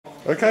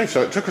Okay,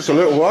 so it took us a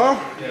little while.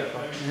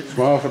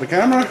 Smile for the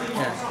camera.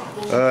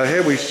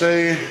 Here we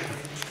see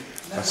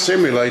a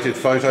simulated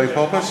photo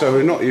popper, so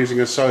we're not using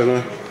a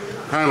solar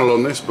panel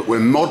on this, but we're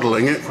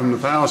modelling it from the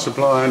power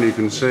supply, and you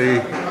can see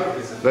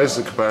there's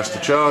the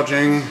capacitor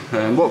charging.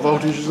 And what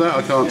voltage is that?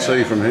 I can't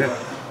see from here.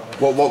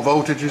 What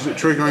voltage is it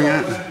triggering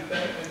at?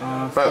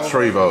 About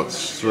 3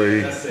 volts.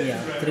 3. Yeah,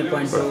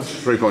 3.2.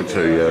 3.2.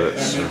 Yeah.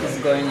 That's, and it is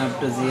going up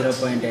to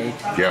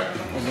 0.8. Yep.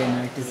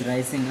 Again, it is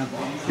rising up.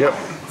 Yep.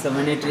 So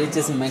when it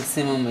reaches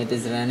maximum, it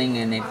is running,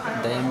 and the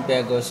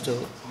ampere goes to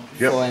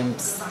 4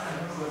 amps.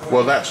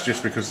 Well, that's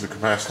just because the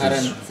capacitor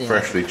is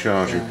freshly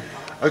charging.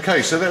 Yeah.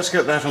 Okay, so let's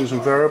get that on some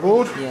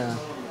Veribord. Yeah.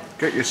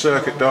 Get your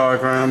circuit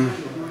diagram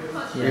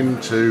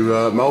into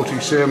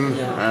Multisim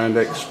and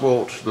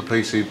export the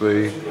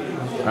PCB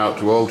out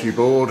to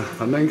Ultiboard,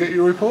 and then get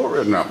your report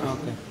written up.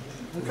 Okay.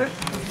 Okay.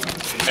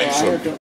 Excellent.